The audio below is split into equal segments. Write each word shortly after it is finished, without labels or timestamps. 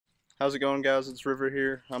How's it going, guys? It's River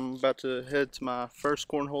here. I'm about to head to my first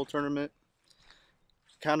cornhole tournament.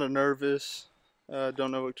 Kind of nervous, don't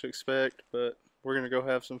know what to expect, but we're gonna go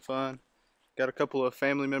have some fun. Got a couple of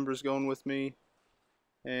family members going with me,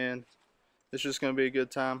 and it's just gonna be a good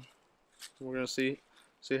time. We're gonna see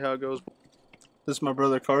how it goes. This is my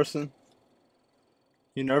brother Carson.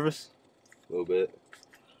 You nervous? A little bit.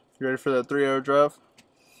 You ready for that 3-hour drive?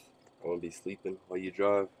 I won't be sleeping while you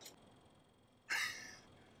drive.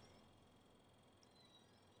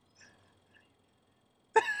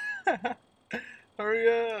 Hurry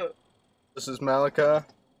up. This is Malachi.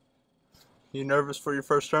 You nervous for your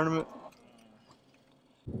first tournament?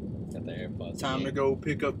 Got the AirPods. Time to go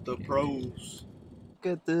pick up the pros.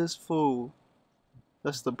 Look at this fool.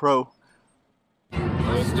 That's the pro.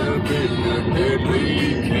 Must have been a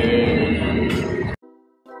deadly care.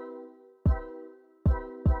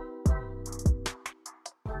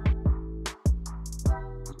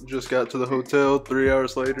 Just got to the hotel 3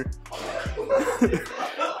 hours later.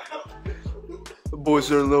 The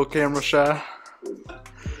boys are a little camera shy.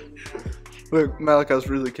 Look, Malachi's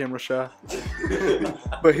really camera shy.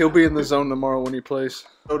 But he'll be in the zone tomorrow when he plays.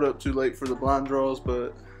 Showed up too late for the blind draws,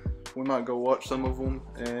 but we might go watch some of them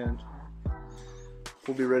and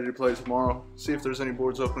we'll be ready to play tomorrow. See if there's any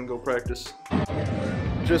boards open and go practice.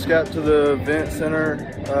 Just got to the event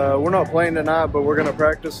center. We're not playing tonight, but we're gonna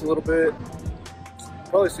practice a little bit.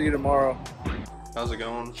 Probably see you tomorrow. How's it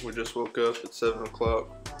going? We just woke up at 7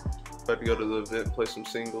 o'clock. About to go to the event, play some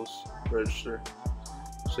singles, register,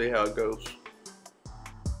 see how it goes.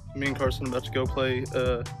 Me and Carson about to go play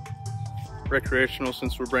recreational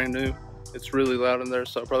since we're brand new. It's really loud in there,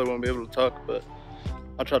 so I probably won't be able to talk, but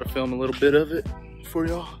I'll try to film a little bit of it for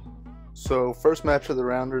y'all. So first match of the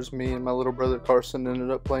rounders, me and my little brother Carson ended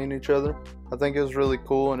up playing each other. I think it was really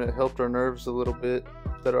cool and it helped our nerves a little bit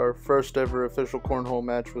that our first ever official cornhole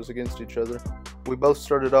match was against each other. We both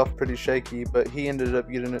started off pretty shaky, but he ended up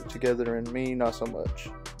getting it together and me not so much.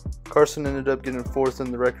 Carson ended up getting 4th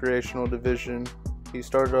in the recreational division. He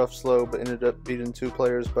started off slow but ended up beating 2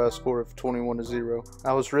 players by a score of 21-0.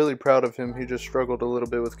 I was really proud of him. He just struggled a little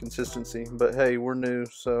bit with consistency, but hey, we're new,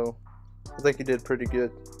 so I think he did pretty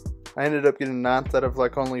good. I ended up getting 9th out of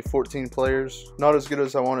like only 14 players. Not as good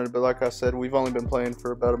as I wanted, but like I said, we've only been playing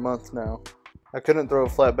for about a month now. I couldn't throw a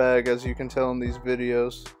flat bag, as you can tell in these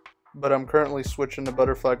videos, but I'm currently switching to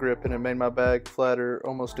butterfly grip and it made my bag flatter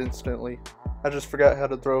almost instantly. I just forgot how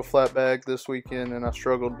to throw a flat bag this weekend and I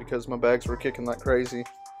struggled because my bags were kicking like crazy.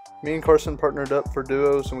 Me and Carson partnered up for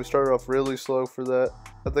duos and we started off really slow for that.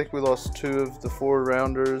 I think we lost 2 of the 4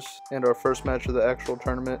 rounders and our first match of the actual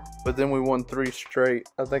tournament, but then we won 3 straight.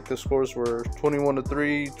 I think the scores were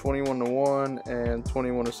 21-3, 21-1, and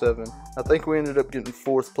 21-7. I think we ended up getting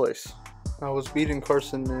 4th place. I was beating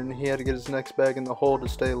Carson and he had to get his next bag in the hole to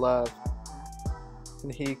stay alive,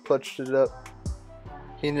 and he clutched it up.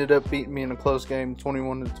 He ended up beating me in a close game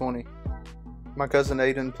 21-20. My cousin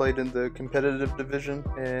Aiden played in the competitive division,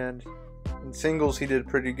 and in singles he did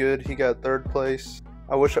pretty good. He got 3rd place.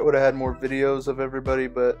 I wish I would have had more videos of everybody,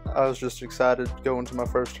 but I was just excited going to my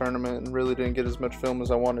first tournament and really didn't get as much film as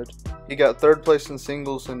I wanted. He got 3rd place in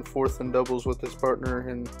singles and 4th in doubles with his partner,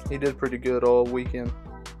 and he did pretty good all weekend.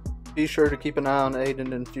 Be sure to keep an eye on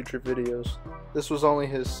Aiden in future videos. This was only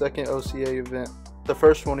his 2nd OCA event. The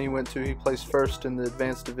first one he went to, he placed 1st in the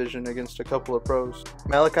advanced division against a couple of pros.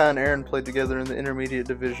 Malachi and Aaron played together in the intermediate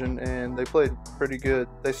division and they played pretty good.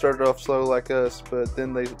 They started off slow like us, but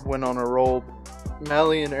then they went on a roll.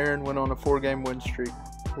 Mally and Aaron went on a 4-game win streak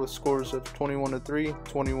with scores of 21-3,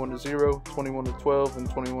 21-0, 21-12, and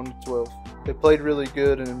 21-12. They played really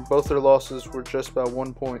good and both their losses were just by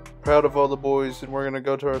 1 point. Proud of all the boys, and we're going to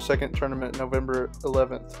go to our 2nd tournament November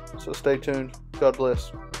 11th. So stay tuned. God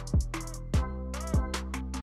bless.